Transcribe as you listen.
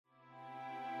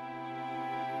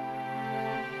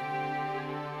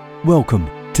Welcome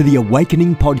to the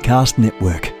Awakening Podcast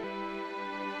Network.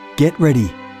 Get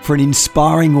ready for an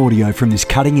inspiring audio from this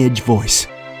cutting-edge voice.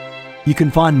 You can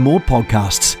find more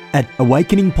podcasts at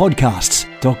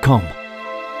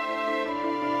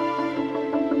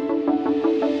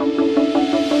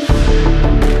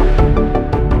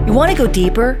awakeningpodcasts.com. You want to go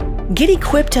deeper? Get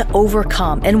equipped to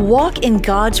overcome and walk in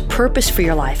God's purpose for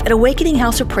your life at Awakening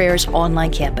House of Prayer's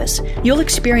online campus. You'll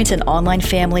experience an online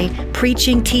family,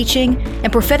 preaching, teaching,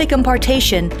 and prophetic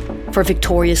impartation for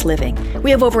victorious living.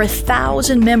 We have over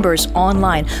 1,000 members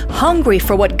online, hungry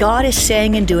for what God is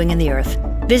saying and doing in the earth.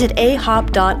 Visit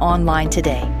ahop.online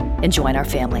today and join our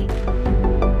family.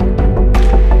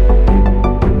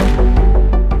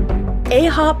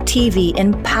 AHOP TV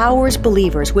empowers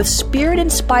believers with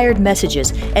Spirit-inspired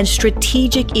messages and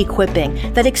strategic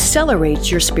equipping that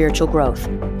accelerates your spiritual growth.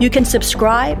 You can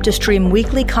subscribe to stream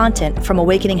weekly content from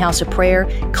Awakening House of Prayer,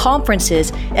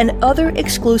 conferences, and other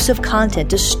exclusive content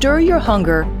to stir your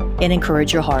hunger and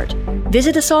encourage your heart.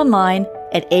 Visit us online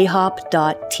at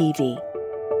ahop.tv.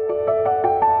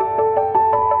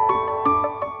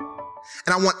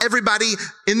 And I want everybody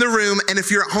in the room, and if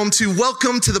you're at home too,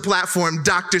 welcome to the platform,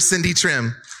 Dr. Cindy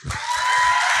Trimm.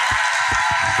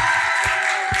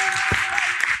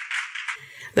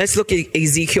 Let's look at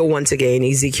Ezekiel once again.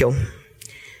 Ezekiel.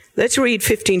 Let's read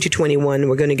 15 to 21.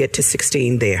 We're going to get to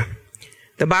 16 there.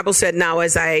 The Bible said, "Now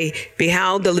as I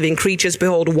beheld the living creatures,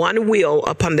 behold, one wheel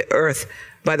upon the earth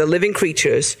by the living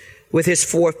creatures with his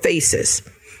four faces.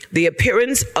 The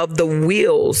appearance of the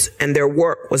wheels and their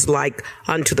work was like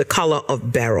unto the color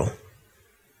of beryl.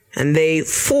 And they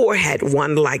four had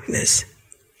one likeness.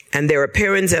 And their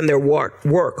appearance and their work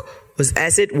was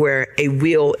as it were a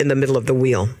wheel in the middle of the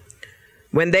wheel.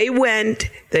 When they went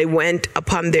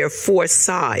upon their four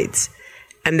sides,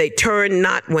 and they turned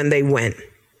not when they went.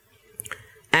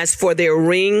 As for their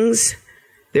rings,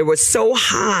 they were so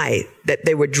high that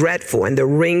they were dreadful, and the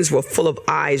rings were full of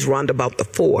eyes round about the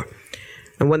four.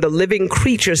 And when the living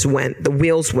creatures went, the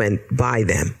wheels went by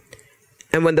them.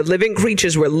 And when the living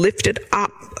creatures were lifted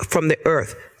up from the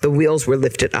earth, the wheels were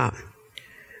lifted up.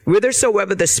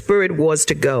 Whithersoever the spirit was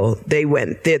to go, they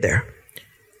went thither.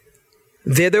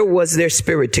 Thither was their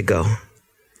spirit to go.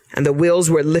 And the wheels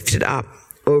were lifted up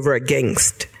over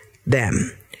against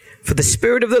them. For the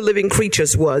spirit of the living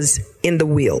creatures was in the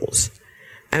wheels.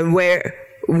 And when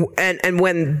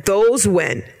those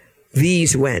went,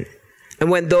 these went. And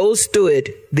when those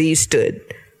stood, these stood.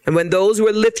 And when those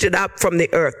were lifted up from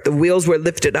the earth, the wheels were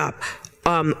lifted up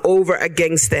over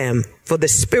against them. For the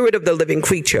spirit of the living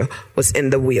creature was in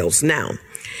the wheels. Now,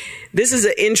 this is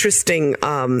an interesting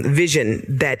vision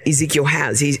that Ezekiel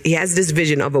has. He has this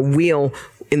vision of a wheel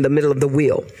in the middle of the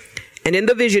wheel. And in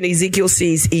the vision, Ezekiel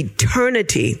sees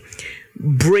eternity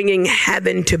bringing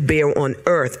heaven to bear on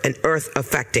earth and earth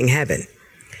affecting heaven.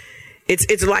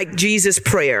 It's like Jesus'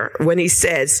 prayer when he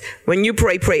says, when you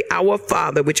pray, pray, Our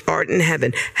Father, which art in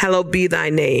heaven, hallowed be thy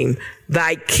name.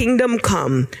 Thy kingdom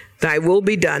come, thy will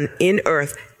be done in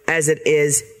earth as it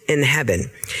is in heaven.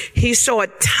 He saw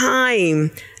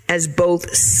time as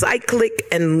both cyclic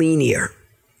and linear.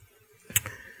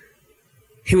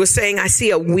 He was saying, I see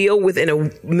a wheel within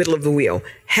a middle of the wheel.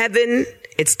 Heaven,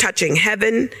 it's touching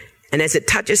heaven. And as it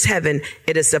touches heaven,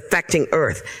 it is affecting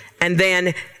earth. And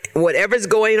then whatever's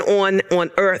going on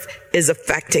earth is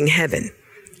affecting heaven.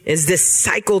 Is this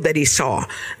cycle that he saw.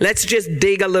 Let's just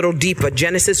dig a little deeper.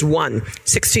 Genesis 1,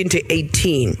 16 to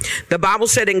 18. The Bible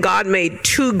said, and God made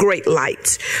two great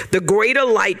lights, the greater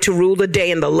light to rule the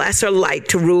day and the lesser light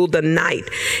to rule the night.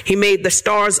 He made the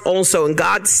stars also, and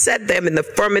God set them in the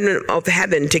firmament of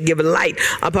heaven to give light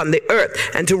upon the earth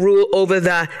and to rule over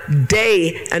the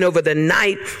day and over the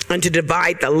night and to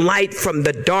divide the light from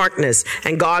the darkness.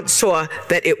 And God saw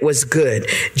that it was good.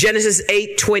 Genesis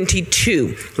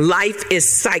 8:22. Life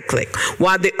is cyclic.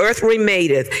 While the earth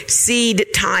remaineth, seed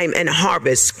time and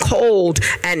harvest, cold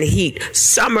and heat,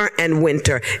 summer and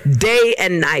winter, day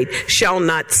and night shall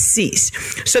not cease.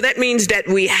 So that means that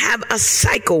we have a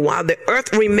cycle while the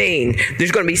earth remains.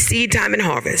 There's going to be seed time and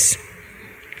harvest.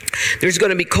 There's going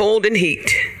to be cold and heat.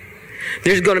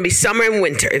 There's going to be summer and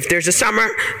winter. If there's a summer,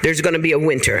 there's going to be a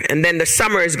winter. And then the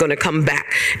summer is going to come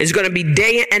back. It's going to be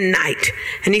day and night.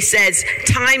 And he says,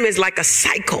 time is like a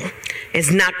cycle. It's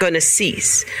not going to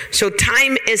cease. So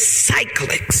time is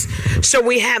cyclic. So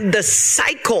we have the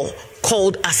cycle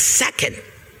called a second.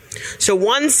 So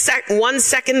one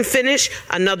second finish,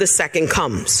 another second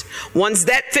comes. Once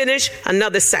that finish,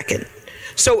 another second.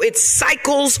 So it's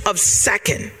cycles of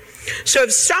second. So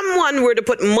if someone were to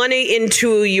put money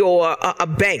into your a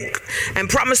bank and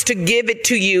promise to give it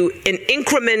to you in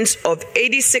increments of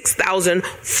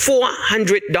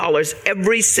 $86,400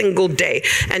 every single day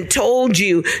and told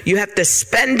you you have to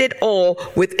spend it all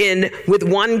with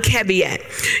one caveat,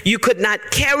 you could not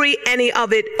carry any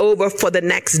of it over for the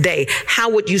next day, how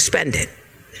would you spend it?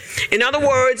 In other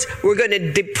words, we're going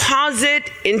to deposit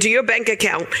into your bank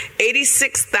account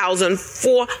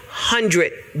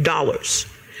 $86,400.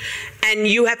 And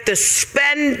you have to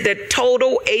spend the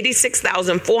total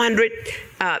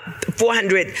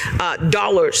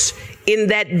 $86,400 in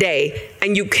that day,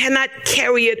 and you cannot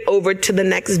carry it over to the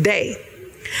next day.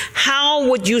 How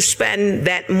would you spend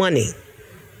that money?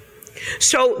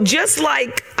 So just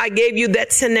like I gave you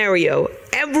that scenario,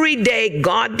 every day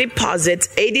God deposits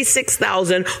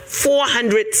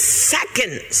 86,400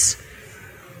 seconds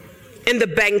in the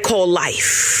bank called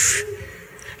life.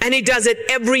 And he does it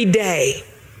every day.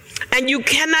 And you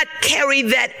cannot carry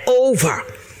that over.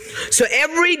 So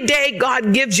every day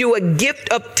God gives you a gift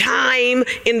of time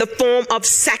in the form of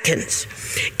seconds.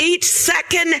 Each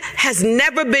second has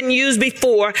never been used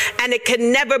before, and it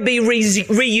can never be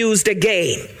reused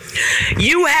again.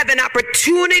 You have an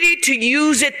opportunity to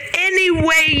use it any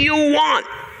way you want.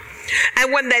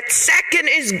 And when that second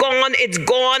is gone, it's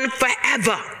gone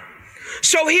forever.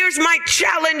 So here's my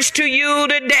challenge to you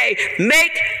today.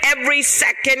 Make every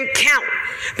second count,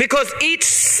 because each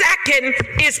second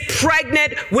is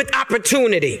pregnant with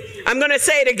opportunity. I'm going to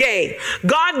say it again.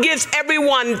 God gives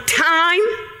everyone time,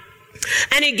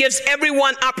 and he gives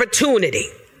everyone opportunity.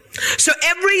 So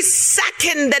every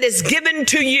second that is given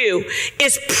to you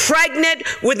is pregnant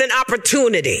with an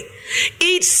opportunity.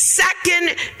 Each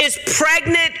second is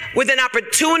pregnant with an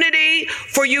opportunity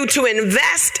for you to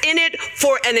invest in it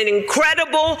for an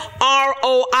incredible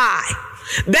ROI.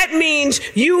 That means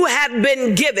you have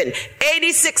been given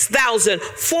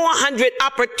 86,400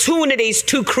 opportunities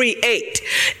to create.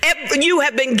 You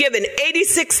have been given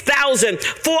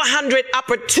 86,400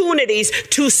 opportunities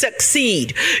to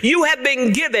succeed. You have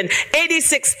been given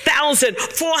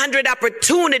 86,400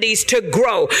 opportunities to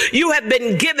grow. You have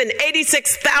been given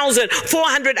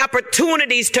 86,400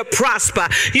 opportunities to prosper.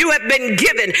 You have been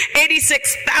given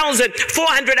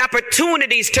 86,400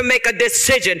 opportunities to make a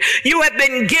decision. You have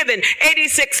been given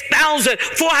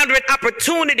 86,400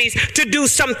 opportunities to do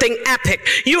something epic.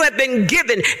 You have been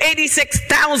given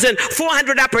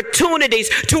 86,400 opportunities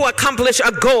to accomplish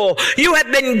a goal. You have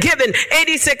been given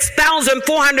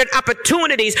 86,400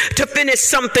 opportunities to finish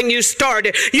something you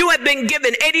started. You have been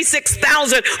given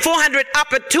 86,400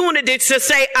 opportunities to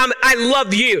say, I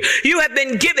love you. You have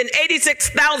been given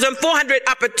 86,400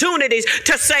 opportunities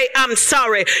to say, I'm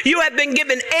sorry. You have been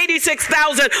given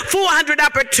 86,400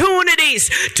 opportunities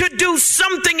to do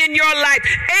something in your life.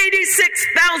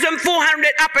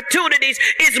 86,400 opportunities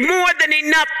is more than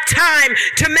enough time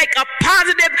to make a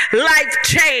positive life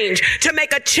change, to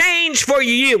make a change for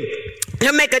you,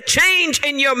 to make a change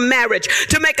in your marriage,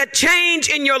 to make a change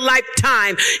in your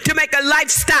lifetime, to make a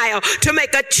lifestyle, to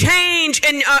make a change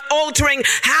in altering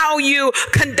how you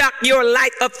conduct your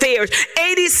life affairs.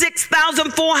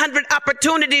 86,400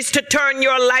 opportunities to turn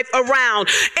your life around.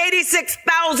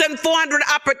 86,400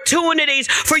 opportunities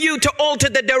for you to alter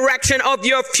the direction of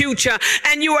your future.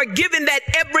 And you are given that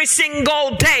every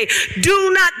single day.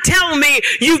 Do not tell me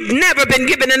you've never been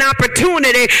given an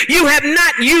opportunity. You have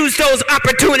not used those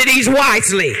opportunities wisely.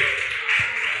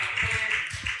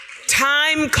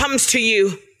 Time comes to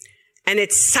you and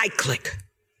it's cyclic.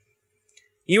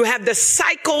 You have the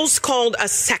cycles called a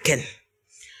second.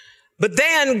 But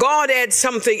then God adds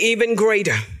something even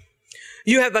greater.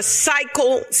 You have a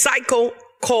cycle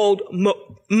called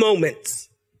moments.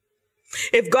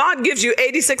 If God gives you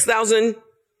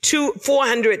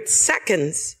 86,400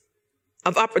 seconds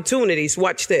of opportunities,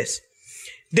 watch this.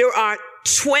 There are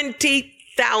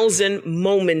 20,000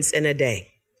 moments in a day.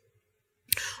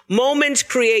 Moments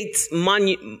creates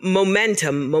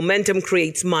momentum. Momentum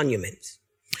creates monuments.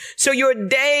 So your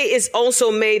day is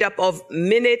also made up of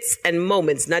minutes and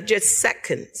moments, not just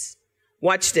seconds.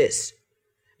 Watch this.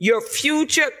 Your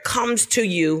future comes to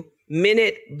you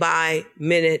minute by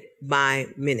minute by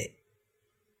minute.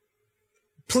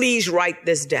 Please write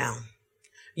this down.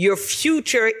 Your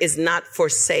future is not for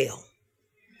sale.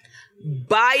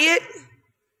 Buy it.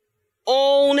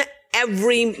 Own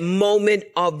every moment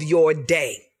of your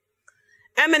day.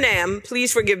 Eminem,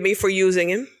 please forgive me for using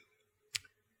him,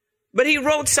 but he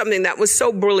wrote something that was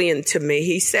so brilliant to me.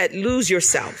 He said, lose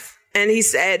yourself. And he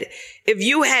said, if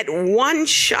you had one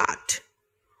shot,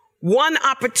 one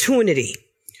opportunity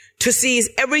to seize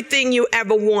everything you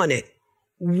ever wanted,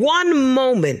 one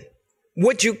moment,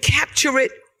 would you capture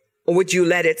it or would you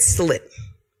let it slip?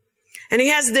 And he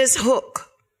has this hook,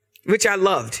 which I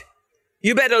loved.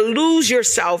 You better lose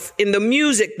yourself in the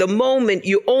music the moment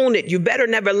you own it. You better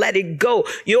never let it go.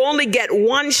 You only get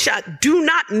one shot. Do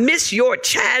not miss your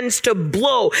chance to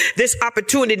blow. This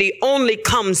opportunity only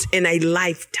comes in a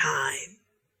lifetime.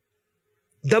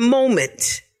 The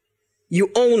moment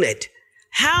you own it.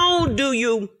 How do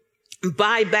you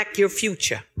buy back your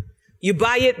future? You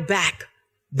buy it back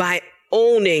by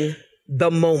owning the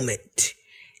moment.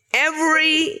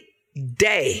 Every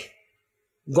day,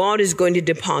 God is going to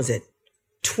deposit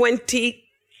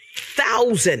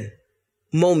 20,000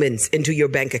 moments into your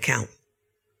bank account.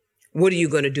 What are you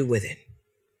going to do with it?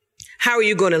 How are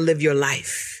you going to live your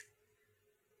life?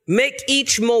 Make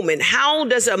each moment. How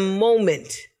does a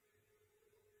moment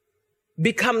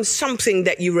become something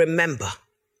that you remember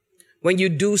when you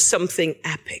do something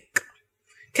epic?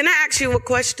 Can I ask you a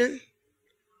question?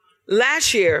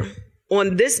 Last year,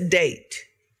 on this date,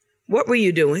 what were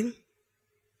you doing?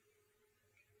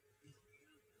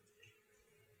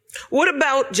 What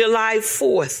about July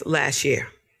 4th last year?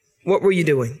 What were you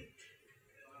doing?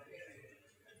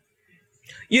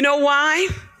 You know why?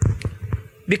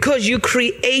 Because you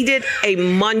created a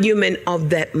monument of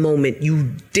that moment.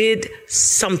 You did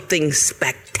something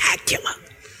spectacular.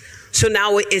 So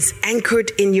now it is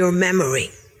anchored in your memory.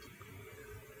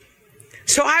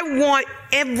 So I want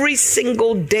every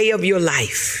single day of your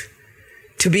life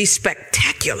to be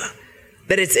spectacular,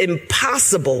 that it's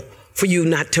impossible for you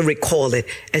not to recall it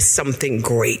as something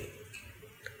great.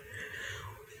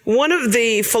 One of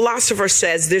the philosophers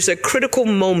says there's a critical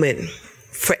moment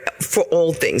for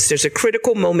all things. There's a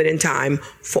critical moment in time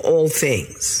for all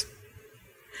things.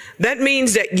 That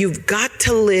means that you've got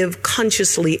to live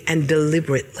consciously and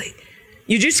deliberately.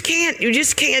 You just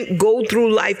can't go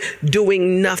through life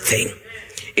doing nothing.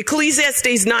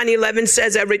 Ecclesiastes 9:11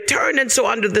 says, "I return and so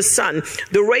under the sun.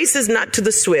 The race is not to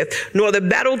the swift, nor the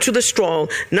battle to the strong,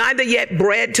 neither yet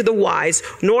bread to the wise,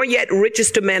 nor yet riches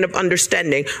to man of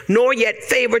understanding, nor yet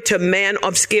favor to man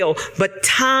of skill. But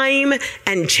time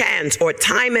and chance, or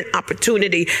time and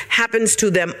opportunity, happens to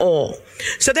them all."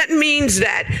 So that means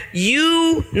that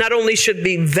you not only should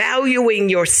be valuing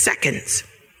your seconds,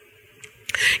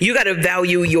 you got to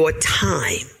value your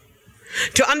time.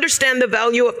 To understand the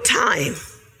value of time,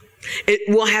 it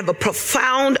will have a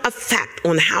profound effect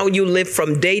on how you live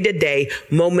from day to day,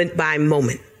 moment by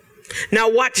moment. Now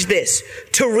watch this.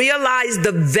 To realize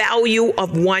the value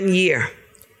of 1 year,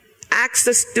 ask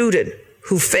the student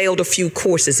who failed a few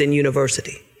courses in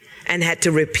university and had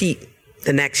to repeat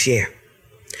the next year.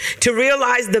 To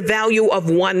realize the value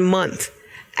of 1 month,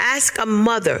 ask a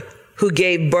mother who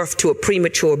gave birth to a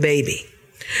premature baby.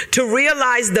 To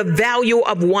realize the value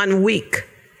of 1 week,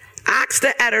 ask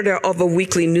the editor of a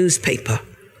weekly newspaper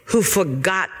who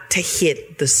forgot to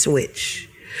hit the switch.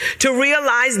 To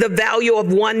realize the value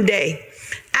of 1 day,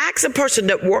 ask a person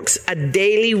that works a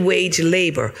daily wage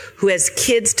labor who has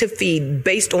kids to feed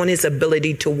based on his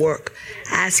ability to work.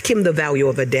 Ask him the value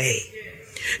of a day.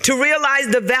 To realize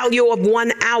the value of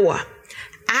 1 hour,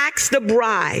 ask the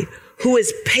bride who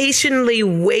is patiently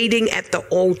waiting at the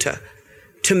altar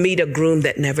to meet a groom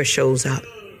that never shows up.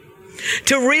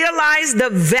 To realize the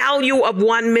value of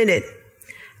 1 minute,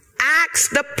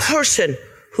 ask the person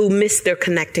who missed their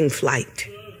connecting flight.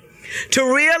 To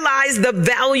realize the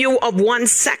value of 1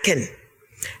 second,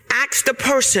 ask the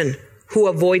person who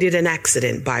avoided an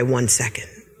accident by 1 second.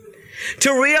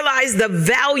 To realize the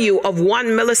value of 1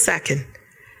 millisecond,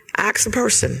 ask the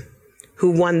person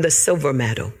who won the silver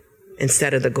medal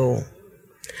instead of the gold.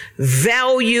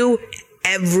 Value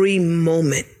every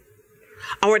moment.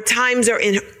 Our times are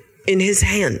in his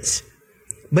hands,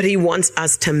 but he wants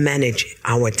us to manage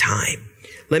our time.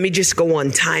 Let me just go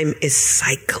on. Time is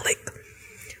cyclic.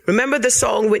 Remember the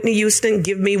song Whitney Houston,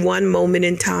 "Give Me One Moment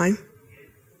in Time"?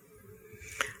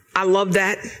 I love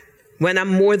that. When I'm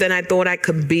more than I thought I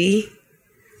could be,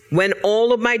 when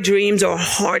all of my dreams are a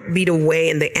heartbeat away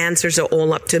and the answers are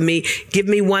all up to me, give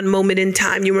me one moment in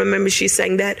time. You remember she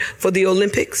sang that for the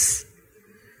Olympics?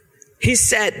 He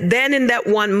said, then in that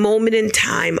one moment in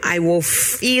time, I will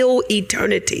feel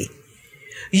eternity.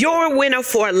 You're a winner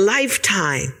for a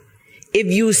lifetime if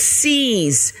you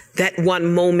seize that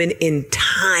one moment in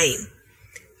time.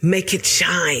 Make it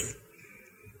shine.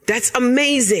 That's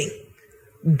amazing.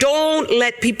 Don't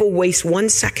let people waste 1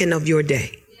 second of your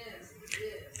day.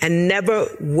 And never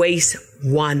waste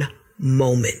one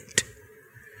moment.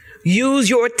 Use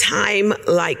your time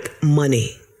like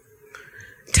money.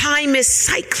 Time is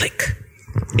cyclic.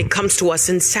 It comes to us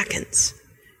in seconds.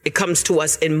 It comes to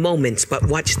us in moments. But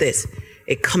watch this.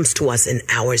 It comes to us in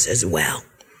hours as well.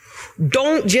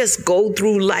 Don't just go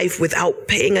through life without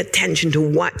paying attention to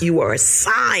what you are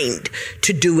assigned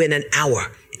to do in an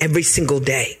hour every single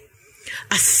day.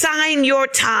 Assign your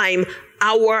time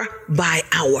hour by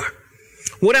hour.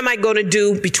 What am I going to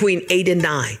do between 8 and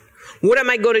 9? What am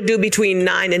I going to do between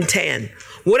 9 and 10?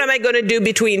 What am I going to do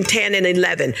between 10 and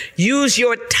 11? Use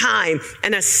your time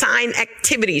and assign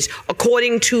activities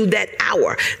according to that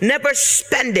hour. Never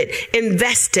spend it.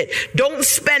 Invest it. Don't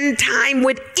spend time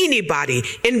with anybody.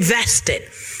 Invest it.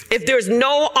 If there's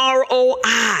no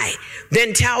ROI,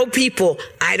 then tell people,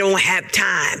 I don't have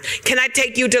time. Can I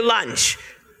take you to lunch?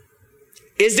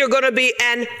 Is there going to be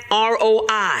an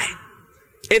ROI?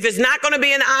 If it's not going to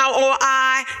be an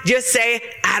ROI, just say,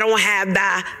 I don't have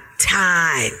the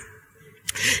time.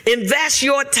 Invest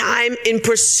your time in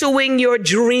pursuing your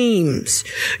dreams.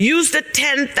 Use the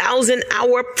 10,000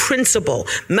 hour principle.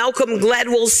 Malcolm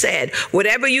Gladwell said,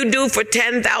 whatever you do for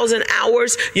 10,000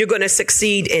 hours, you're going to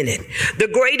succeed in it. The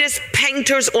greatest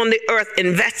painters on the earth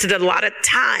invested a lot of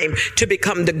time to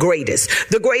become the greatest.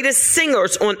 The greatest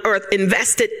singers on earth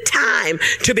invested time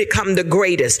to become the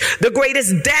greatest. The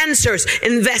greatest dancers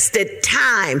invested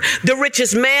time. The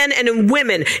richest men and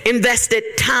women invested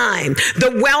time.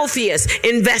 The wealthiest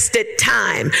invested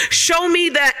time. Show me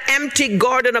the empty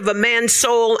garden of a man's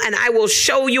soul, and I will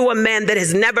show you a man that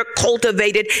has never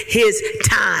cultivated his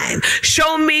time.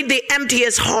 Show me the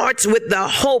emptiest hearts with the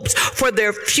hopes for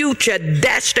their future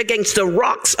dashed against the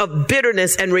rocks of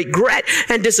bitterness and regret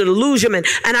and disillusionment,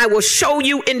 and I will show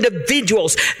you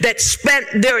individuals that spent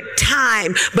their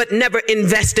time but never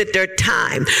invested their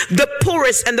time. The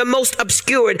poorest and the most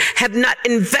obscured have not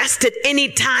invested any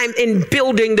time in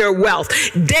building their wealth.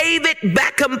 David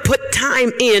Beckham put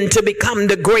time in to become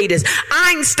the greatest.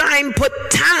 Einstein put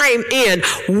time in.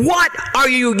 What are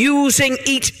you using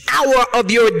each hour of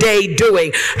your day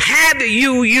doing? Have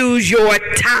you used your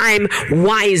time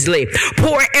wisely?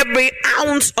 Pour every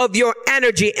ounce of your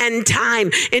energy and time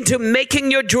into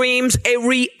making your dreams a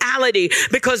reality,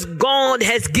 because God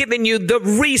has given you the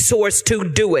resource to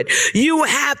do it. You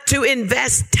have to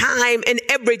invest time in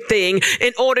everything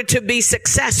in order to be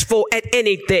successful at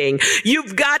anything.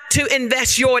 You've got to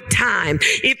invest your time.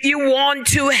 If you want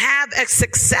to have a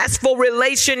successful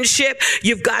relationship,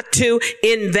 you've got to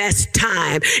invest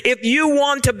time. If you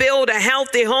want to build a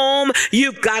healthy home,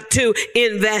 you've got to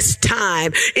invest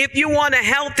time. If you want a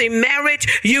healthy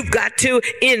marriage, you've got to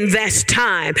invest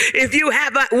time. If you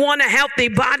want a healthy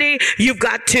body, you've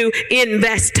got to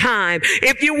invest time.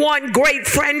 If you want great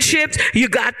friendships, you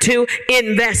got to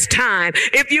invest time.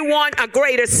 If you want a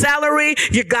greater salary,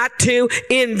 you got to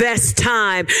invest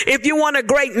time. If you want a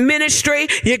great ministry,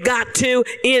 you got to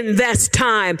invest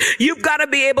time. You've got to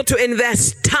be able to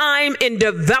invest time in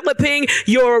developing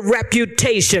your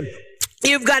reputation.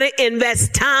 You've got to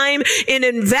invest time in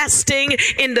investing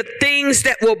in the things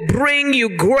that will bring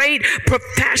you great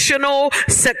professional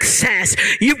success.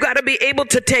 You've got to be able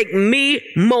to take me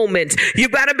moments.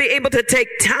 You've got to be able to take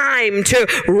time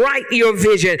to write your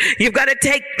vision. You've got to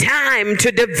take time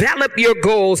to develop your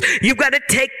goals. You've got to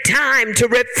take time to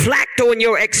reflect on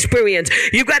your experience.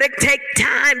 You've got to take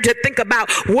time to think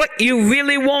about what you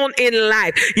really want in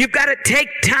life. You've got to take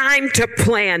time to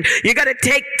plan. You've got to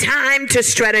take time to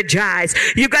strategize.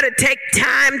 You've got to take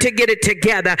time to get it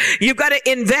together. You've got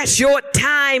to invest your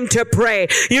time to pray.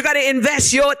 You've got to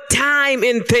invest your time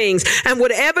in things. And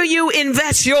whatever you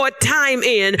invest your time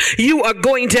in, you are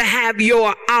going to have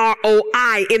your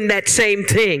ROI in that same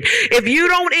thing. If you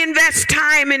don't invest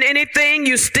time in anything,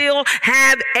 you still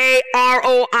have a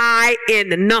ROI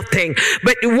in nothing.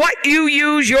 But what you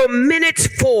use your minutes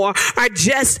for are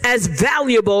just as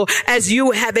valuable as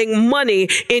you having money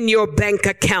in your bank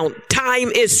account. Time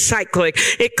is cyclical.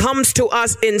 It comes to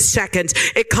us in seconds.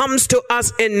 It comes to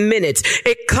us in minutes.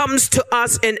 It comes to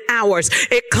us in hours.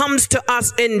 It comes to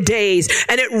us in days.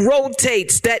 And it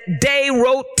rotates. That day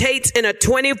rotates in a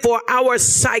 24-hour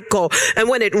cycle. And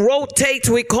when it rotates,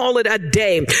 we call it a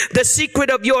day. The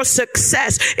secret of your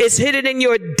success is hidden in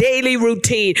your daily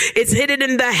routine. It's hidden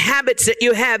in the habits that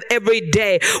you have every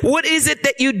day. What is it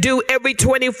that you do every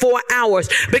 24 hours?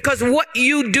 Because what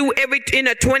you do in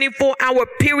a 24-hour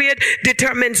period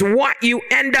determines what you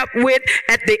end up with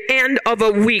at the end of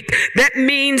a week. That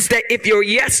means that if your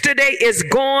yesterday is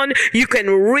gone, you can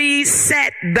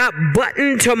reset the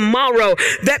button tomorrow.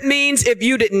 That means if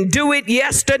you didn't do it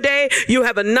yesterday, you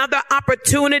have another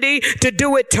opportunity to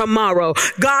do it tomorrow.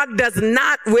 God does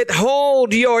not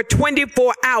withhold your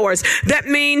 24 hours. That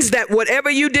means that whatever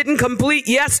you didn't complete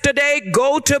yesterday,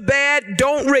 go to bed,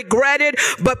 don't regret it,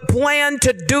 but plan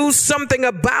to do something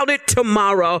about it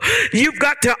tomorrow. You've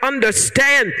got to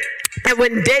understand And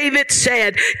when David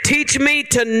said, teach me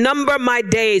to number my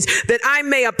days that I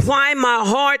may apply my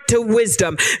heart to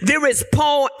wisdom, there is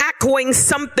Paul echoing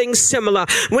something similar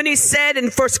when he said in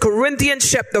 1 Corinthians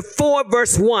chapter 4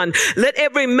 verse 1, let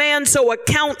every man so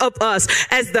account of us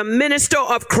as the minister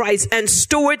of Christ and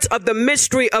stewards of the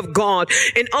mystery of God.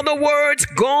 In other words,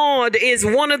 God is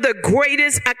one of the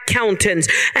greatest accountants,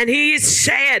 and he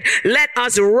said, let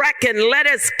us reckon, let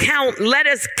us count, let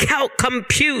us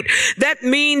compute. That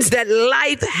means that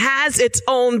life has its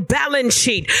own balance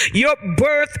sheet. Your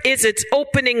birth is its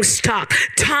opening stock.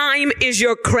 Time is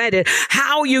your credit.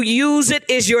 How you use it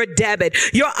is your debit.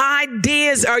 Your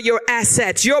ideas are your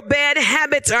assets. Your bad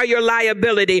habits are your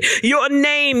liability. Your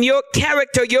name, your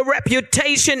character, your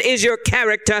reputation is your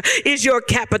character, is your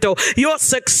capital. Your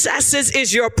successes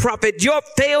is your profit. Your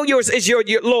failures is your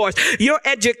loss. Your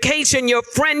education, your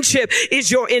friendship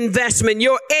is your investment.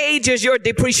 Your age is your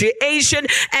depreciation,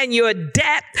 and your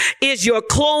debt is your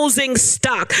closing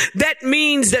stock. That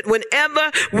means that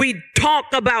whenever we talk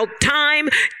about time,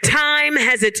 time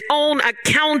has its own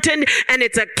accountant, and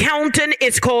its accountant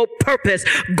is called purpose.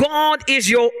 God is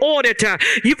your auditor.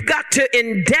 You've got to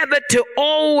endeavor to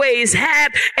always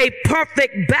have a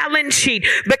perfect balance sheet,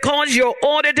 because your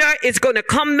auditor is going to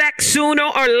come back sooner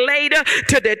or later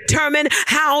to determine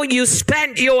how you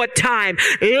spent your time.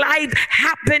 Life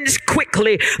happens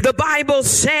quickly. The Bible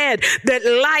said that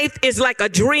life is like a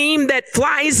dream that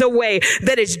flies away.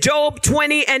 That is Job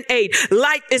 20:8.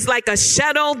 Life is like a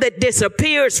shadow that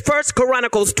disappears. 1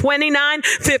 Chronicles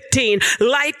 29:15.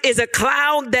 Life is a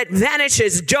cloud that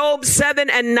vanishes. Job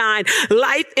 7:9.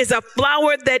 Life is a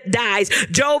flower that dies.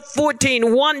 Job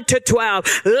 14:1-12.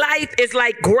 Life is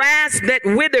like grass that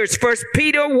withers. 1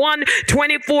 Peter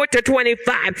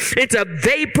 1:24-25. It's a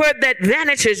vapor that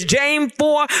vanishes. James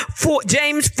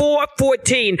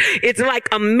 4:14. It's like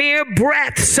a mere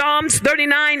breath. Psalms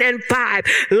 39:5.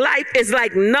 Life is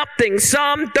like nothing.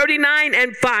 Psalm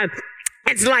 39:5.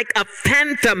 It's like a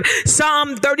phantom.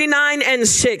 Psalm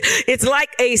 39:6. It's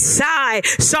like a sigh.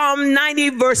 Psalm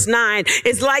 90:9.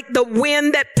 It's like the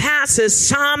wind that passes.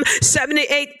 Psalm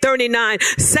 78:39.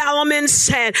 Solomon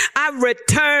said, I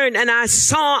returned and I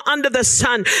saw under the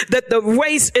sun that the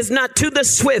race is not to the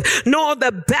swift, nor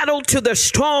the battle to the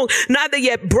strong, neither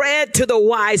yet bread to the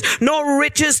wise, nor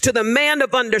riches to the man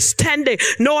of understanding,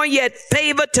 nor yet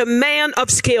favor to man of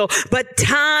skill. But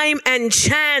time and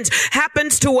chance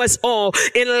happens to us all.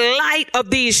 In light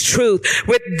of these truths,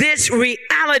 with this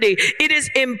reality, it is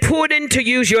important to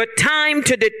use your time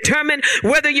to determine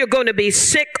whether you're going to be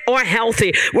sick or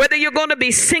healthy, whether you're going to be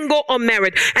single or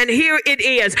married. And here it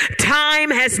is.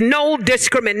 Time has no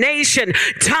discrimination.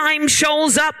 Time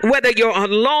shows up whether you're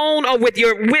alone or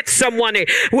with someone,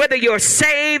 whether you're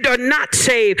saved or not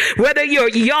saved, whether you're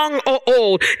young or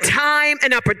old. Time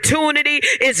and opportunity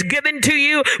is given to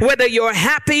you whether you're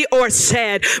happy or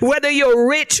sad, whether you're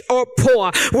rich or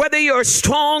poor, whether you're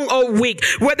strong or weak,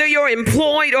 whether you're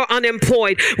employed or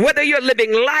unemployed, whether you're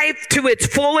living life to its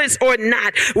fullest or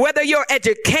not, whether you're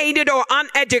educated or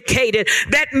uneducated.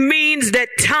 That means that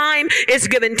time is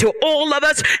given to all of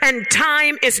us, and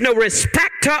time is no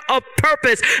respecter of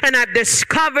purpose. And I've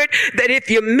discovered that if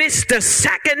you miss the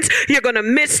seconds, you're going to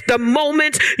miss the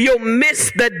moment, you'll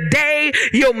miss the day,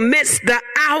 you'll miss the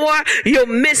hour, you'll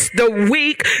miss the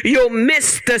week, you'll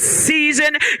miss the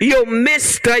season, you'll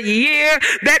miss the year.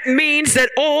 That means that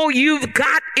all you've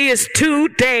got is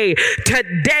today.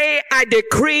 Today I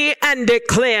decree and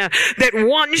declare that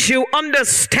once you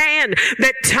understand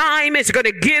that time is going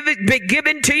to be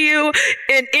given to you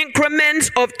in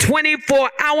increments of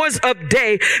 24 hours of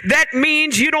day, that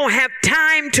means you don't have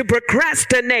time to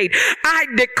procrastinate. I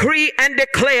decree and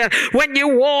declare when you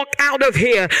walk out of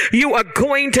here, you are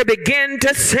going to begin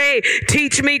to say,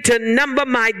 teach me to number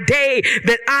my days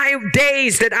that I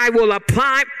will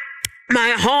apply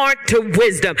my heart to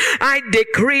wisdom. I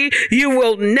decree you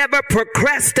will never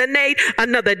procrastinate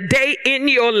another day in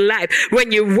your life.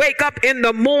 When you wake up in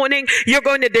the morning, you're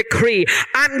going to decree,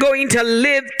 I'm going to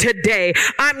live today.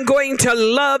 I'm going to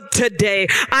love today.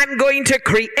 I'm going to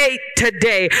create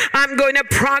today. I'm going to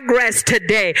progress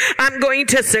today. I'm going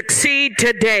to succeed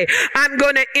today. I'm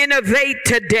going to innovate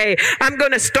today. I'm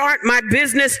going to start my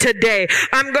business today.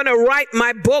 I'm going to write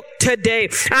my book today.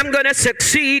 I'm going to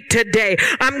succeed today.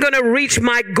 I'm going to read reach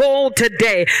my goal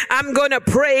today. I'm going to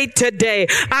pray today.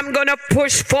 I'm going to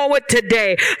push forward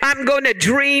today. I'm going to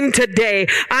dream today.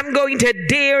 I'm going to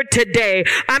dare today.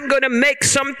 I'm going to make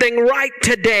something right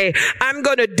today. I'm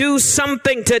going to do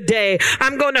something today.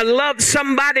 I'm going to love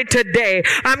somebody today.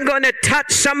 I'm going to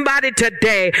touch somebody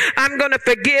today. I'm going to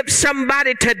forgive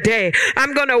somebody today.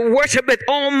 I'm going to worship with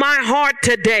all my heart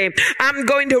today. I'm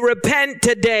going to repent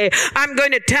today. I'm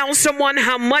going to tell someone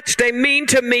how much they mean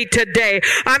to me today.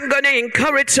 I'm going to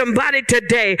encourage somebody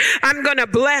today. I'm going to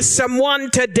bless someone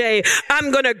today.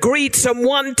 I'm going to greet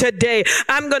someone today.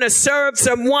 I'm going to serve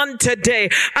someone today.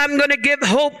 I'm going to give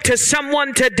hope to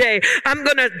someone today. I'm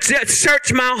going to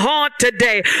search my heart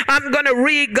today. I'm going to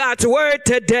read God's word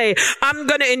today. I'm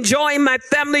going to enjoy my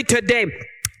family today.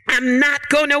 I'm not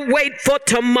going to wait for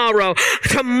tomorrow.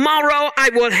 Tomorrow I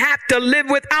will have to live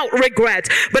without regrets,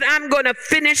 but I'm going to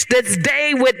finish this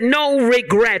day with no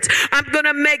regrets. I'm going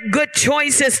to make good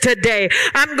choices today.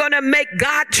 I'm going to make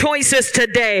God choices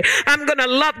today. I'm going to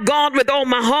love God with all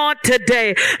my heart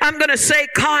today. I'm going to say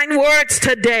kind words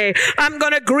today. I'm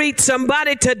going to greet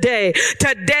somebody today.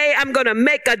 Today I'm going to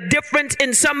make a difference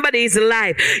in somebody's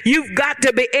life. You've got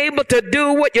to be able to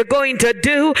do what you're going to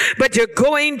do, but you're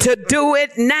going to do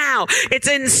it now. It's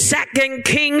in 2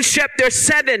 Kings chapter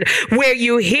 7 where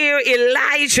you hear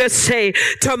Elijah say,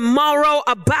 tomorrow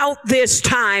about this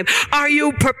time, are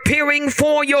you preparing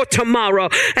for your tomorrow?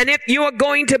 And if you're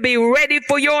going to be ready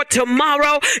for your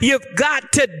tomorrow, you've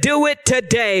got to do it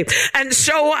today. And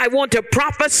so I want to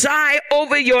prophesy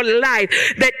over your life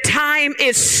that time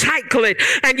is cycling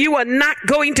and you are not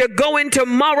going to go in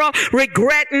tomorrow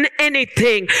regretting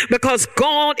anything, because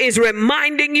God is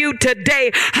reminding you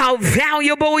today how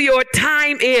valuable your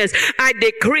time is. I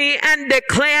decree and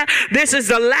declare this is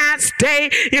the last day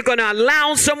you're going to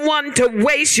allow someone to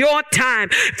waste your time.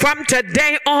 From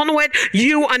today onward,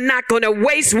 you are not going to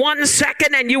waste 1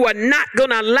 second, and you are not going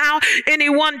to allow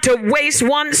anyone to waste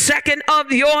 1 second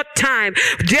of your time.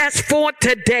 Just for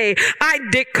today, I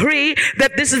decree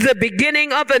that this is the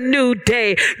beginning of a new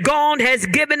day. God has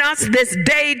given us this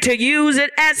day to use it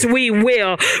as we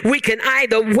will. We can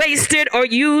either waste it or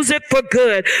use it for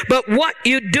good. But what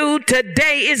you do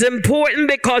today is important,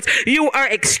 because you are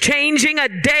exchanging a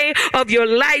day of your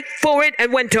life for it.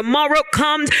 And when tomorrow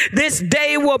comes, this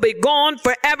day will be gone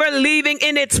forever, leaving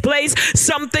in its place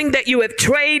something that you have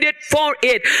traded for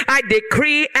it. I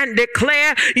decree and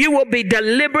declare you will be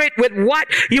deliberate with what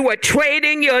you are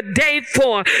trading your day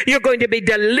for. You're going to be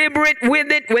deliberate with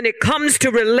it when it comes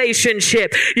to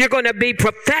relationship. You're going to be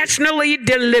professionally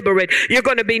deliberate. You're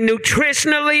going to be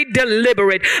nutritionally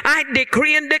deliberate. I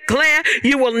decree and declare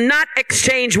you will not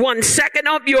exchange 1 second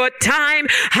of your time,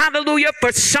 hallelujah,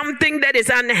 for something that is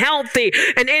unhealthy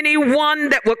and anyone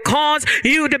that will cause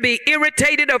you to be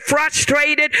irritated or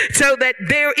frustrated so that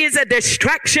there is a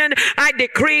distraction. I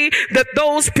decree that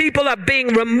those people are being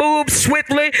removed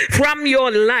swiftly from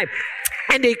your life.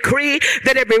 And decree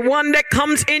that everyone that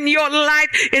comes in your life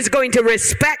is going to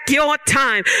respect your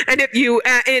time. And if you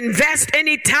invest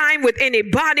any time with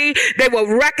anybody, they will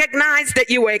recognize that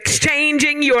you are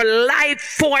exchanging your life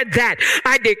for that.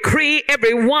 I decree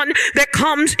everyone that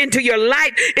comes into your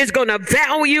life is going to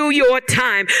value your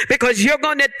time, because you're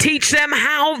going to teach them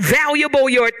how valuable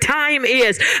your time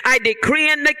is. I decree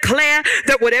and declare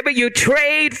that whatever you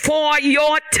trade for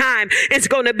your time is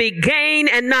going to be gain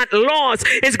and not loss.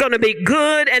 It's going to be good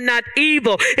and not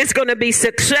evil. It's going to be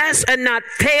success and not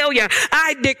failure.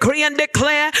 I decree and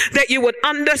declare that you would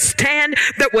understand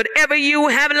that whatever you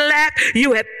have left,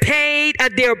 you have paid a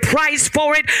dear price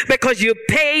for it, because you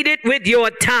paid it with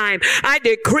your time. I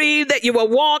decree that you will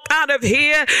walk out of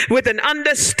here with an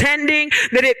understanding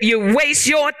that if you waste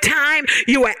your time,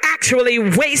 you are actually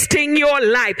wasting your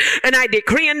life. And I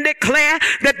decree and declare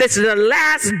that this is the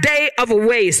last day of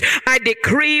waste. I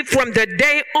decree from the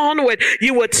day onward,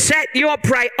 you would set your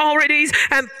priorities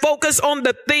and focus on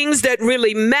the things that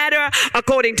really matter,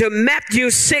 according to Matthew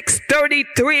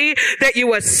 6:33, that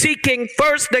you are seeking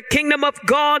first the kingdom of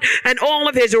God and all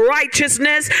of his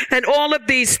righteousness, and all of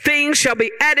these things shall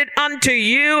be added unto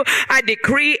you. I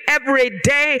decree every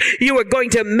day you are going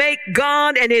to make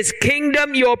God and his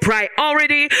kingdom your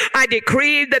priority. I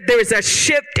decree that there is a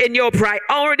shift in your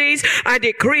priorities. I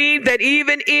decree that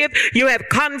even if you have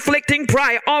conflicting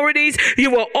priorities,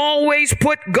 you will always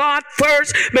put God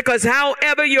first, because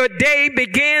however your day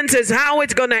begins is how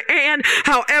it's going to end.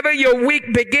 However your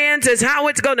week begins is how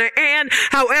it's going to end.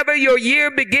 However your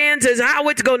year begins is how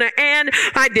it's going to end.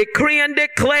 I decree and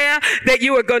declare that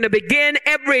you are going to begin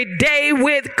every day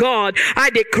with God. I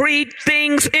decree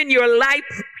things in your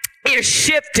life is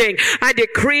shifting. I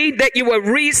decree that you are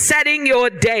resetting your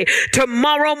day.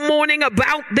 Tomorrow morning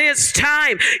about this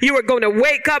time, you are going to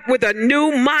wake up with a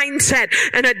new mindset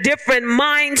and a different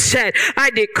mindset. I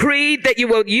decree that you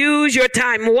will use your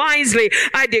time wisely.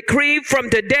 I decree from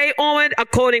today on,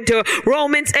 according to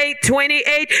Romans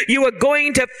 8:28, you are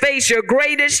going to face your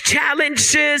greatest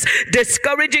challenges,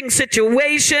 discouraging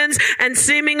situations, and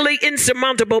seemingly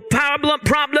insurmountable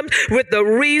problems with the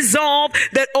resolve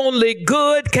that only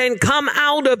good can come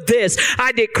out of this.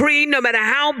 I decree no matter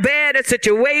how bad a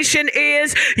situation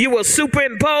is, you will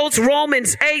superimpose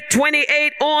Romans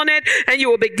 8:28 on it, and you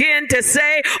will begin to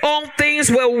say all things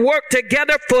will work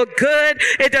together for good.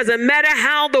 It doesn't matter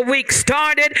how the week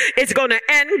started, it's going to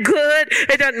end good.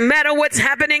 It doesn't matter what's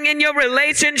happening in your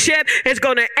relationship, it's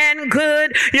going to end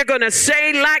good. You're going to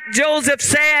say like Joseph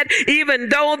said, even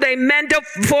though they meant it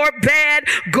for bad,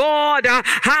 God,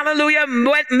 hallelujah,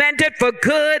 meant it for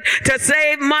good to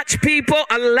save much people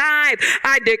alive.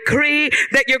 I decree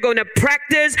that you're going to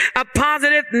practice a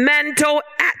positive mental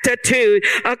attitude.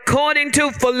 According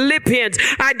to Philippians,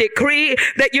 I decree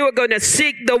that you are going to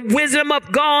seek the wisdom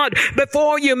of God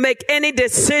before you make any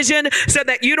decision so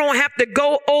that you don't have to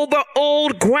go over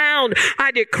old ground.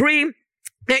 I decree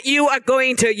that you are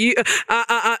going to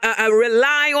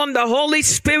rely on the Holy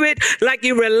Spirit like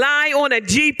you rely on a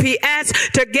GPS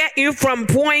to get you from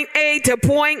point A to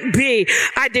point B.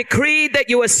 I decree that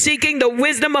you are seeking the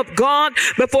wisdom of God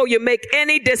before you make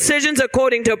any decisions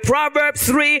according to Proverbs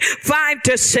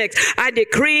 3:5-6. I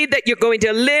decree that you're going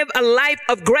to live a life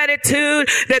of gratitude,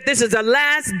 that this is the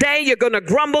last day you're going to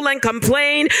grumble and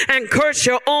complain and curse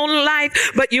your own life,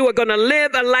 but you are going to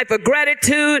live a life of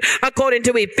gratitude according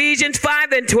to Ephesians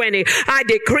 5:20. I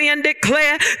decree and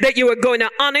declare that you are going to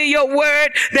honor your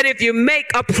word, that if you make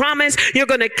a promise, you're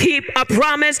going to keep a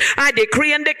promise. I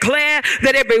decree and declare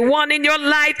that everyone in your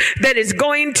life that is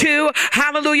going to,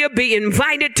 hallelujah, be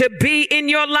invited to be in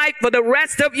your life for the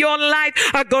rest of your life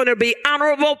are going to be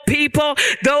honorable people.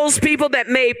 Those people that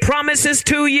made promises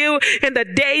to you in the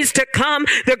days to come,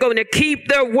 they're going to keep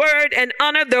their word and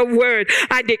honor their word.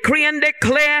 I decree and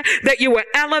declare that you are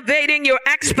elevating your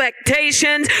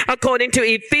expectations according to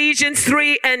Ephesians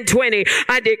 3:20.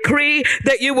 I decree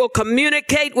that you will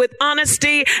communicate with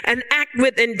honesty and act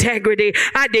with integrity.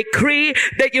 I decree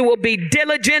that you will be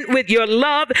diligent with your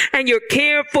love and your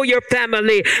care for your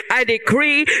family. I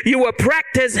decree you will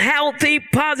practice healthy,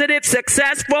 positive,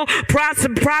 successful,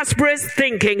 prosperous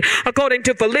thinking according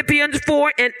to Philippians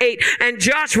 4:8 and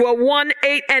Joshua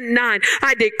 1:8-9.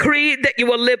 I decree that you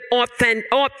will live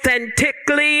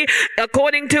authentically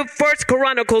according to 1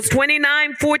 Chronicles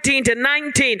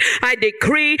 29:14-19. I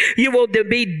decree you will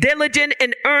be diligent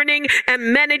in earning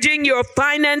and managing your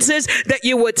finances, that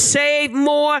you would save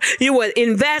more, you will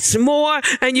invest more,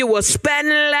 and you will spend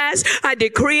less. I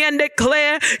decree and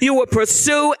declare you will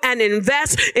pursue and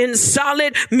invest in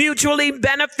solid, mutually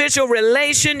beneficial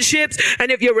relationships.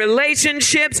 And if your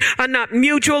relationships are not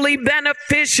mutually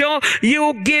beneficial,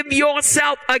 you'll give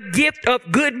yourself a gift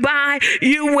of goodbye.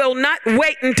 You will not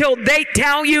wait until they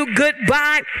tell you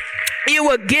goodbye. You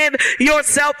will give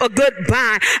yourself a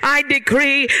goodbye. I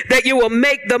decree that you will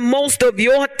make the most of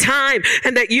your time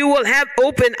and that you will have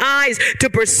open eyes to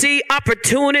perceive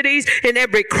opportunities in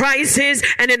every crisis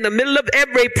and in the middle of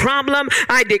every problem.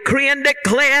 I decree and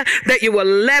declare that you will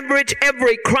leverage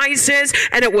every crisis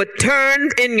and it will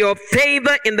turn in your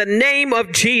favor in the name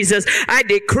of Jesus. I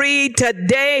decree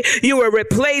today you are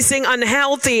replacing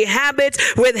unhealthy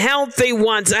habits with healthy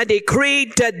ones. I decree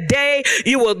today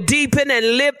you will deepen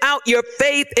and live out your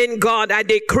faith in God. I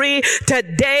decree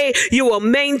today you will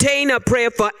maintain a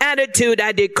prayerful attitude.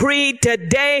 I decree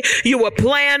today you will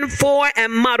plan for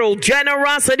and model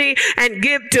generosity and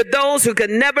give to those who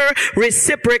can never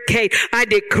reciprocate. I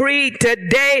decree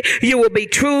today you will be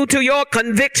true to your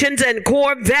convictions and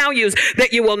core values,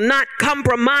 that you will not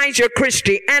compromise your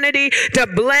Christianity to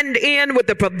blend in with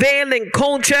the prevailing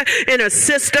culture in a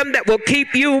system that will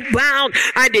keep you bound.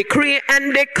 I decree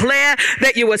and declare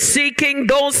that you are seeking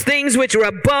those things which are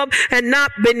above and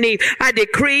not beneath. I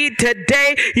decree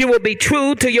today you will be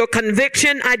true to your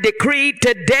conviction. I decree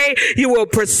today you will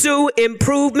pursue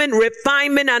improvement,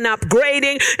 refinement, and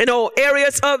upgrading in all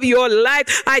areas of your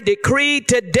life. I decree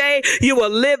today you will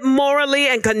live morally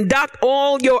and conduct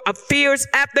all your affairs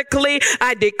ethically.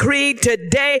 I decree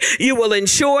today you will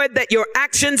ensure that your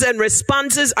actions and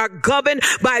responses are governed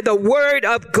by the word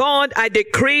of God. I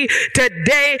decree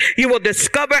today you will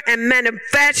discover and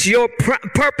manifest your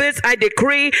purpose purpose. I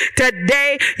decree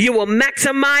today you will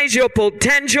maximize your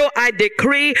potential. I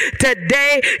decree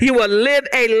today you will live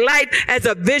a life as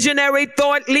a visionary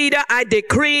thought leader. I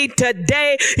decree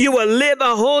today you will live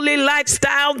a holy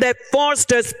lifestyle that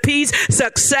fosters peace,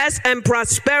 success, and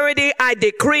prosperity. I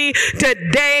decree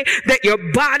today that your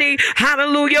body,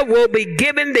 hallelujah, will be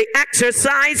given the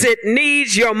exercise it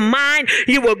needs. Your mind,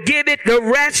 you will give it the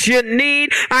rest you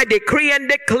need. I decree and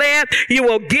declare you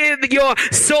will give your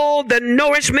soul the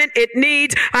nourishment it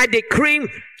needs. I decree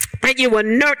and you will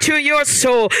nurture your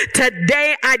soul.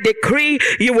 Today, I decree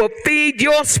you will feed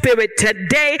your spirit.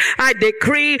 Today, I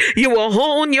decree you will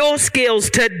hone your skills.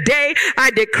 Today,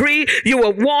 I decree you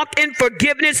will walk in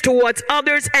forgiveness towards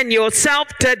others and yourself.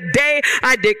 Today,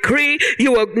 I decree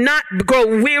you will not grow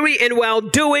weary in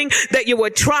well-doing, that you will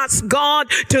trust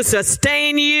God to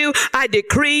sustain you. I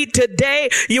decree today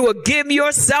you will give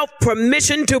yourself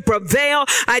permission to prevail.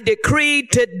 I decree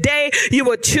today you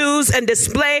will choose and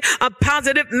display a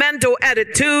positive mental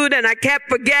attitude. And I kept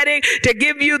forgetting to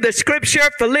give you the scripture,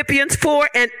 Philippians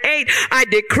 4:8. I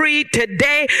decree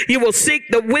today you will seek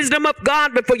the wisdom of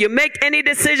God before you make any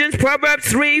decisions. Proverbs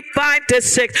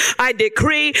 3:5-6. I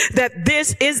decree that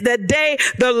this is the day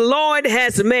the Lord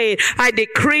has made. I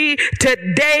decree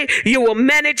today you will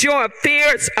manage your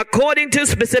affairs according to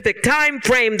specific time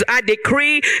frames. I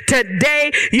decree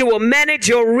today you will manage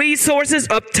your resources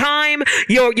of time,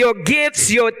 your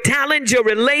gifts, your talent, your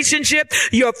relationship,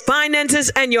 your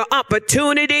finances, and your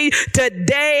opportunity.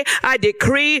 Today, I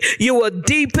decree you will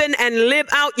deepen and live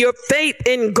out your faith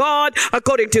in God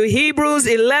according to Hebrews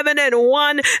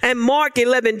 11:1 and Mark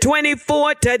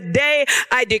 11:24. Today,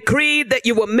 I decree that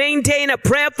you will maintain a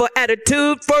prayerful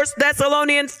attitude. 1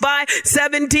 Thessalonians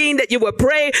 5:17, that you will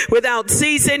pray without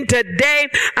ceasing. Today,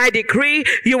 I decree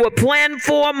you will plan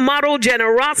for model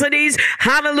generosities.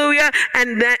 Hallelujah.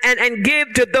 And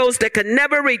give to those that can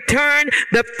never return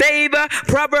the favor.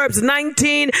 Proverbs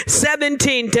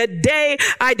 19:17. Today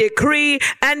I decree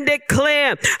and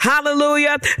declare,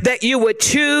 hallelujah, that you would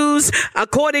choose,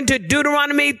 according to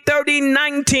Deuteronomy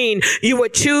 30:19, you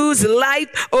would choose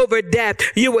life over death.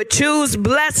 You would choose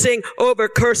blessing over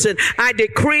cursing. I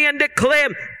decree and declare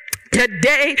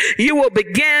today, you will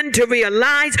begin to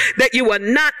realize that you are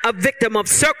not a victim of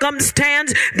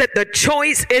circumstance, that the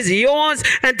choice is yours.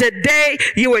 And today,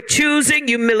 you are choosing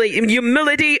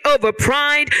humility over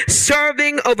pride,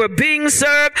 serving over being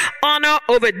served, honor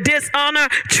over dishonor,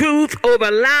 truth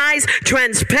over lies,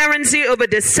 transparency over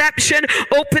deception,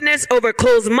 openness over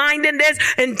closed-mindedness,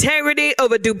 integrity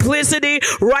over duplicity,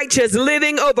 righteous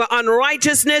living over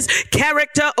unrighteousness,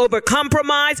 character over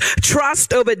compromise,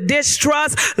 trust over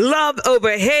distrust, love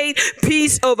over hate,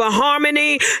 peace over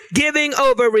harmony, giving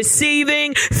over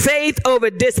receiving, faith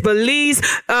over disbelief,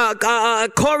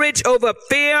 courage over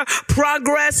fear,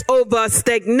 progress over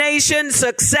stagnation,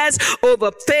 success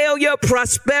over failure,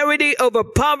 prosperity over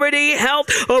poverty, health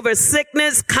over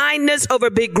sickness, kindness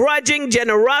over begrudging,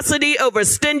 generosity over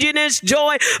stinginess,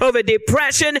 joy over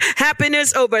depression,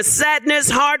 happiness over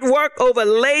sadness, hard work over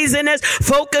laziness,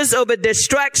 focus over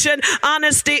distraction,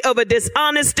 honesty over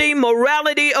dishonesty,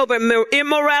 morality over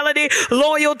immorality,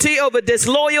 loyalty over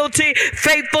disloyalty,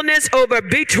 faithfulness over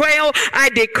betrayal. I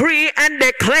decree and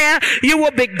declare you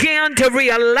will begin to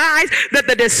realize that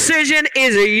the decision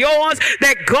is yours,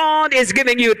 that God is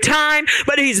giving you time,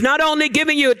 but He's not only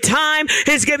giving you time,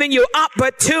 He's giving you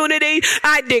opportunity.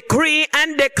 I decree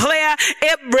and declare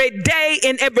every day,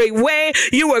 in every way,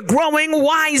 you are growing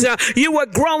wiser, you are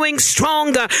growing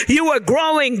stronger, you are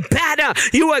growing better,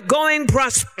 you are going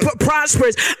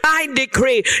prosperous. I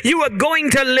decree you are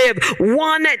going to live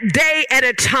one day at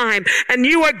a time, and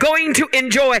you are going to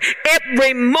enjoy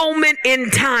every moment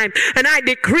in time. And I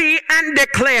decree and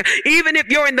declare, even if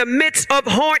you're in the midst of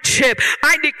hardship,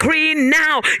 I decree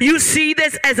now you see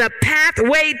this as a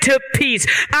pathway to peace.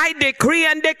 I decree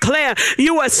and declare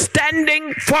you are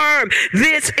standing firm.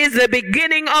 This is the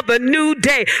beginning of a new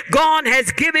day. God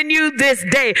has given you this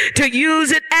day to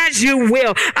use it as you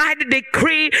will. I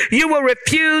decree you will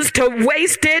refuse to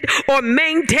waste it or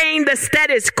maintain the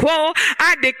status quo.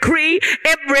 I decree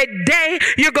every day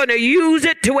you're going to use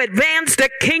it to advance the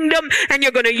kingdom, and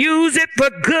you're going to use it for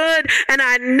good. And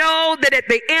I know that at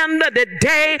the end of the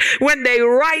day, when they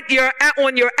write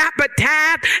on your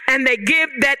epitaph, and they give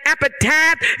that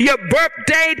epitaph your birth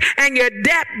date and your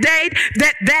death date,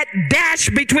 that dash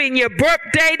between your birth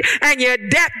date and your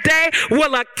death date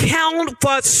will account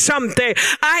for something.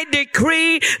 I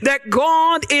decree that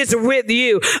God is with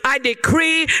you. I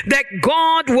decree that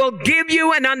God God will give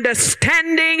you an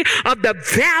understanding of the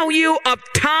value of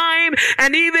time.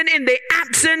 And even in the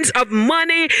absence of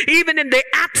money, even in the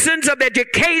absence of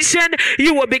education,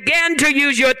 you will begin to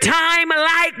use your time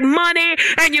like money,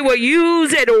 and you will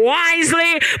use it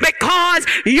wisely, because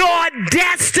your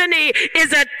destiny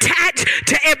is attached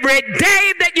to every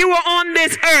day that you are on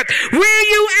this earth. Where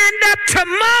you end up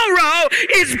tomorrow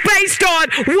is based on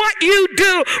what you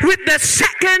do with the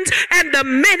seconds and the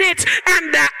minutes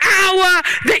and the hour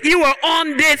that you are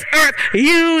on this earth.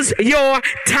 Use your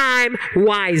time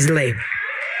wisely.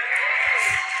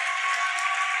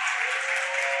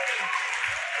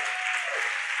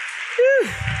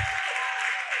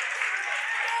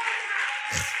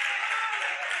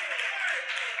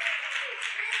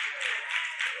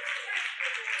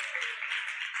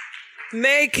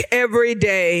 Make every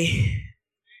day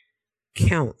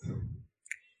count.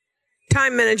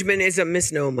 Time management is a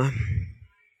misnomer.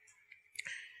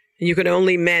 You can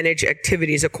only manage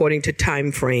activities according to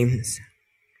time frames.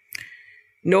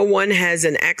 No one has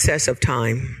an excess of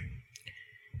time,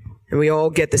 and we all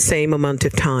get the same amount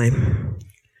of time.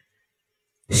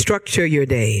 Structure your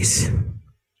days.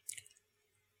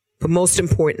 But most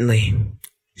importantly,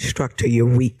 structure your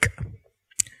week.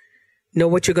 Know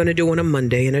what you're going to do on a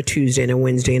Monday and a Tuesday and a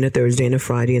Wednesday and a Thursday and a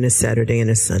Friday and a Saturday and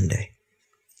a Sunday.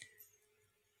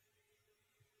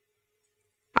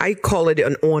 I call it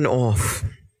an on-off.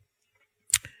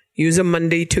 Use a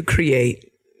Monday to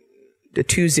create, the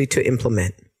Tuesday to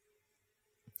implement,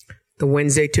 the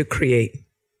Wednesday to create,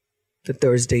 the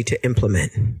Thursday to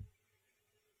implement,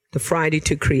 the Friday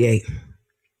to create,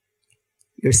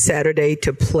 your Saturday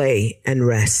to play and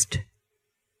rest,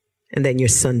 and then your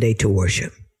Sunday to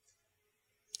worship.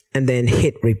 And then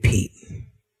hit repeat. And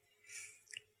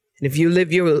if you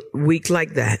live your week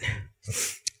like that,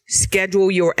 schedule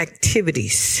your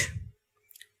activities,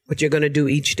 what you're going to do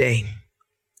each day.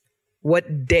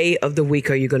 What day of the week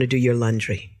are you going to do your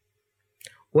laundry?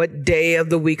 What day of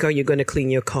the week are you going to clean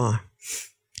your car?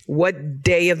 What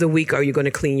day of the week are you going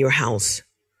to clean your house?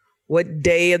 What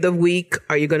day of the week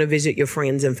are you going to visit your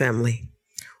friends and family?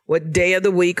 What day of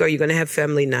the week are you going to have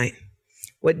family night?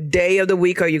 What day of the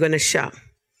week are you going to shop?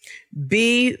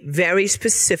 Be very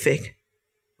specific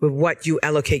with what you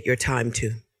allocate your time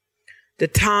to. The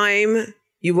time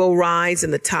you will rise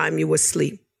and the time you will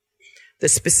sleep. The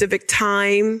specific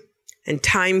time and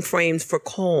time frames for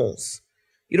calls.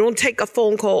 You don't take a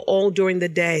phone call all during the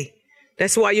day.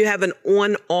 That's why you have an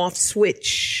on-off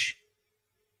switch.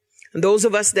 And those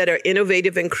of us that are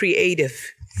innovative and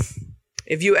creative,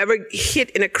 if you ever hit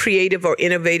in a creative or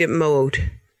innovative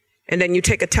mode and then you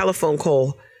take a telephone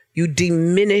call, you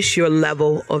diminish your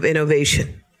level of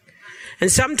innovation.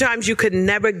 And sometimes you could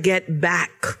never get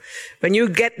back. When you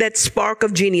get that spark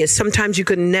of genius, sometimes you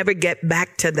could never get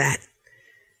back to that.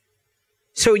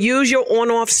 So use your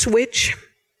on-off switch.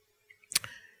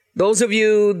 Those of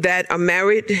you that are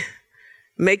married,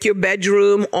 make your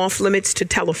bedroom off limits to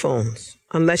telephones,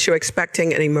 unless you're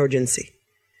expecting an emergency.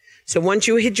 So once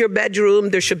you hit your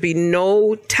bedroom, there should be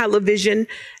no television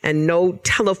and no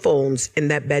telephones in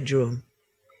that bedroom,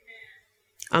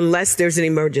 unless there's an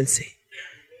emergency.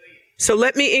 So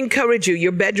let me encourage you.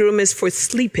 Your bedroom is for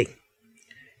sleeping.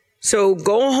 So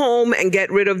go home and get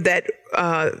rid of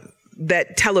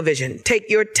that television. Take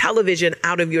your television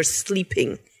out of your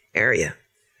sleeping area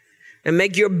and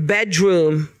make your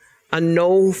bedroom a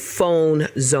no phone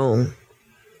zone.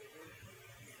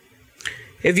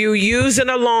 If you use an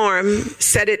alarm,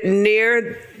 set it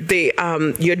near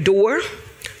your door.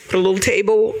 Put a little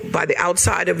table by the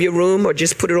outside of your room, or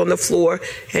just put it on the floor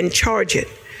and charge it.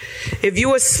 If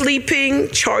you are sleeping,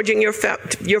 charging your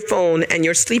phone, and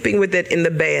you're sleeping with it in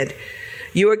the bed,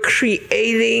 you are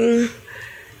creating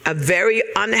a very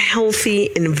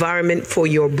unhealthy environment for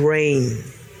your brain.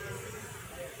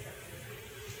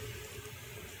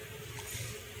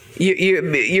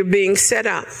 You're being set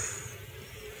up.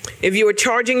 If you are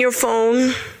charging your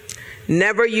phone,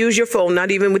 never use your phone, not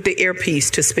even with the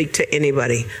earpiece, to speak to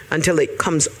anybody until it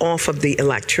comes off of the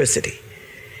electricity.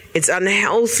 It's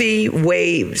unhealthy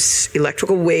waves,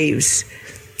 electrical waves,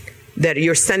 that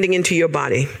you're sending into your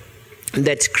body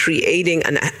that's creating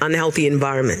an unhealthy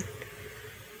environment.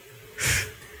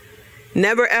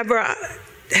 Never ever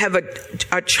have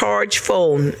a charged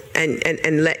phone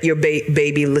and let your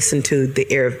baby listen to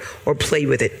the air or play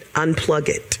with it. Unplug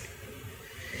it.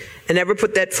 And never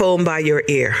put that phone by your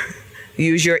ear.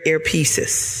 Use your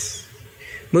earpieces.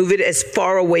 Move it as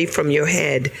far away from your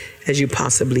head as you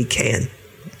possibly can.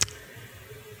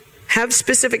 Have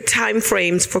specific time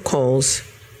frames for calls.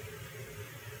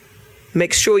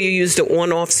 Make sure you use the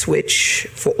on-off switch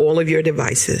for all of your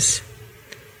devices.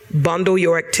 Bundle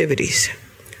your activities.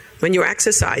 when you're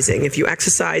exercising, if you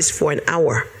exercise for an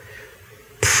hour,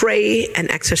 pray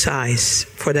and exercise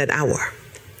for that hour.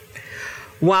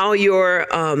 While you're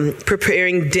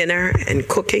preparing dinner and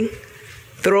cooking,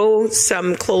 throw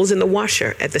some clothes in the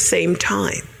washer at the same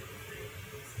time.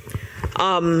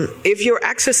 If you're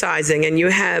exercising and you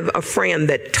have a friend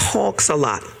that talks a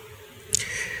lot,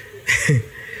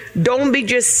 don't be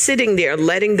just sitting there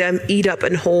letting them eat up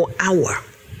a whole hour.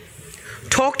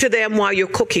 Talk to them while you're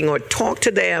cooking, or talk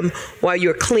to them while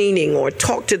you're cleaning, or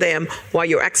talk to them while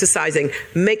you're exercising.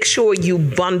 Make sure you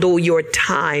bundle your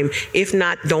time. If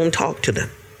not, don't talk to them.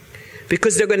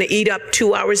 Because they're going to eat up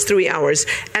 2 hours, 3 hours,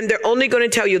 and they're only going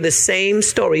to tell you the same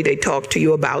story they talked to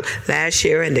you about last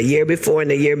year and the year before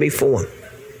and the year before.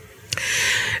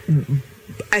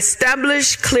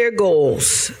 Establish clear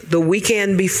goals the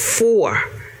weekend before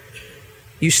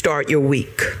you start your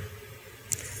week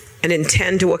and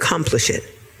intend to accomplish it.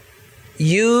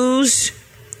 Use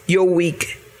your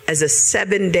week as a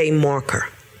 7-day marker.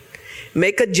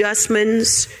 Make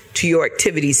adjustments to your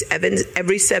activities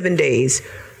every 7 days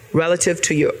relative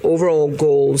to your overall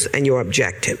goals and your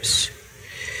objectives.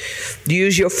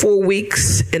 Use your 4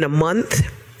 weeks in a month,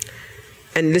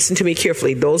 and listen to me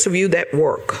carefully. Those of you that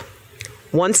work,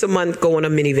 once a month go on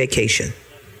a mini vacation.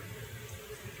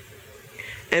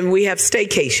 And we have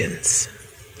staycations,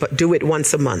 but do it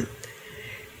once a month.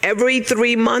 Every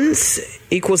 3 months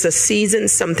equals a season.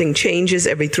 Something changes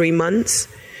every 3 months.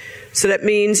 So that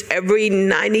means every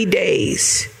 90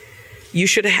 days, you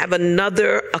should have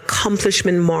another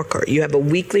accomplishment marker. You have a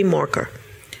weekly marker,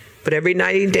 but every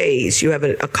 90 days, you have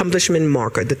an accomplishment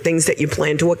marker, the things that you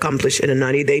plan to accomplish in a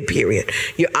 90-day period.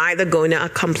 You're either going to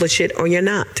accomplish it or you're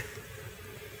not.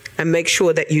 And make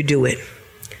sure that you do it.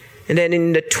 And then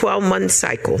in the 12-month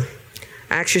cycle,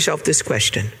 ask yourself this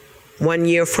question. 1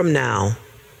 year from now,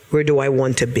 where do I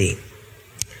want to be?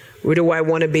 Where do I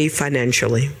want to be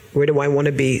financially? Where do I want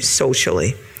to be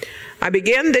socially? I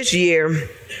began this year,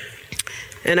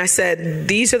 and I said,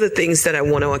 these are the things that I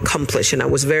want to accomplish, and I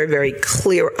was very, very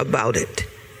clear about it.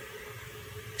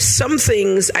 Some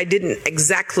things I didn't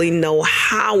exactly know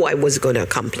how I was going to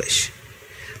accomplish.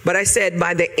 But I said,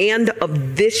 by the end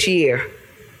of this year,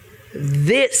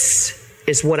 this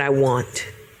is what I want.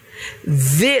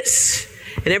 This.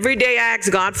 And every day I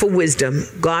asked God for wisdom.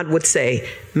 God would say,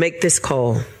 make this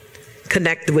call.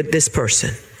 Connect with this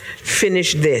person.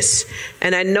 Finish this.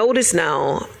 And I notice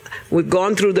now, we've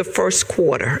gone through the first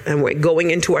quarter and we're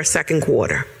going into our second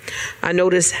quarter. I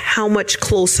notice how much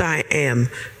closer I am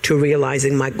to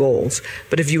realizing my goals.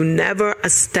 But if you never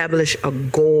establish a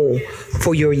goal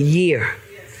for your year,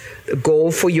 a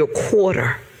goal for your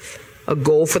quarter, a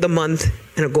goal for the month,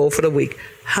 and a goal for the week,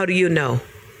 how do you know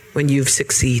when you've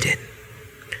succeeded?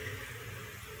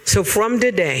 So from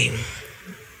today,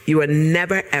 you are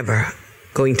never, ever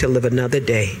going to live another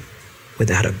day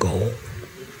without a goal.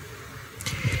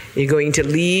 You're going to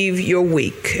leave your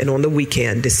week, and on the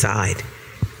weekend decide,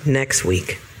 next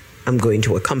week, I'm going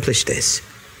to accomplish this.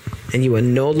 And you are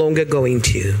no longer going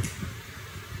to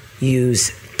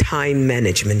use time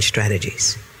management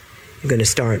strategies. You're going to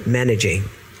start managing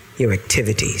your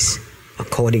activities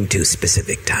according to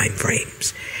specific time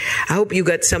frames. I hope you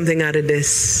got something out of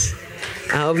this.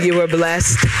 I hope you were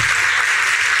blessed.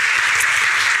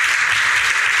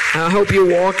 I hope you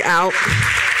walk out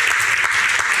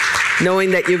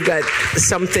knowing that you've got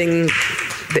something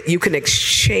that you can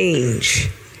exchange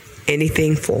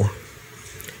anything for.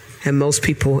 And most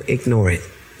people ignore it.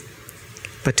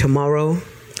 But tomorrow,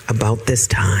 about this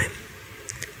time,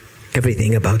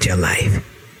 everything about your life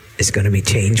is going to be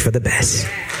changed for the best.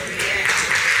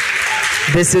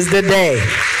 This is the day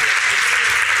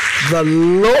the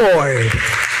Lord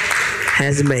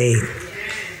has made.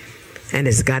 And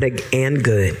it's got to end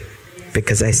good,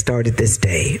 because I started this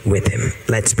day with him.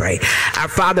 Let's pray. Our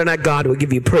Father and our God, we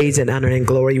give you praise and honor and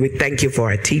glory. We thank you for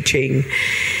our teaching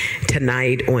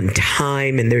tonight on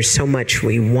time. And there's so much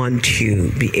we want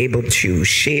to be able to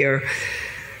share.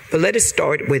 But let us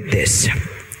start with this.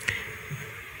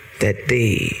 That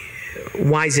the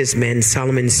wisest man,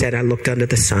 Solomon, said, I looked under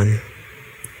the sun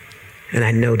and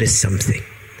I noticed something.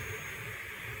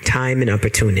 Time and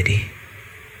opportunity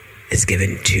is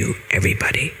given to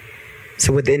everybody.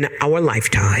 So within our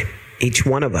lifetime, each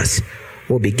one of us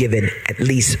will be given at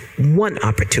least one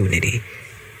opportunity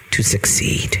to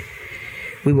succeed.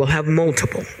 We will have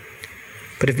multiple.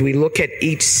 But if we look at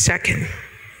each second,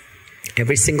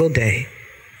 every single day,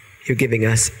 you're giving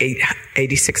us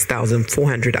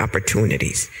 86,400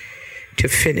 opportunities to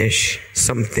finish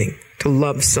something, to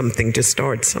love something, to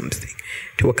start something,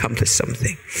 to accomplish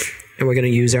something. And we're going to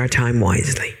use our time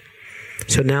wisely.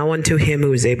 So now unto him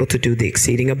who is able to do the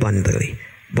exceeding abundantly,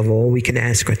 above all we can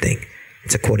ask or think.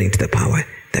 It's according to the power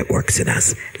that works in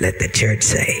us. Let the church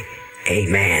say,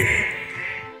 amen.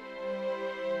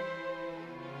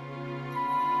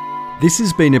 This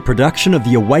has been a production of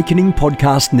the Awakening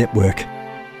Podcast Network.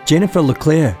 Jennifer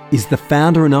LeClaire is the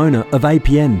founder and owner of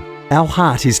APN. Our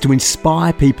heart is to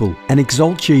inspire people and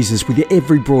exalt Jesus with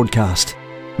every broadcast.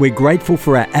 We're grateful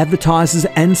for our advertisers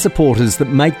and supporters that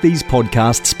make these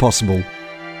podcasts possible.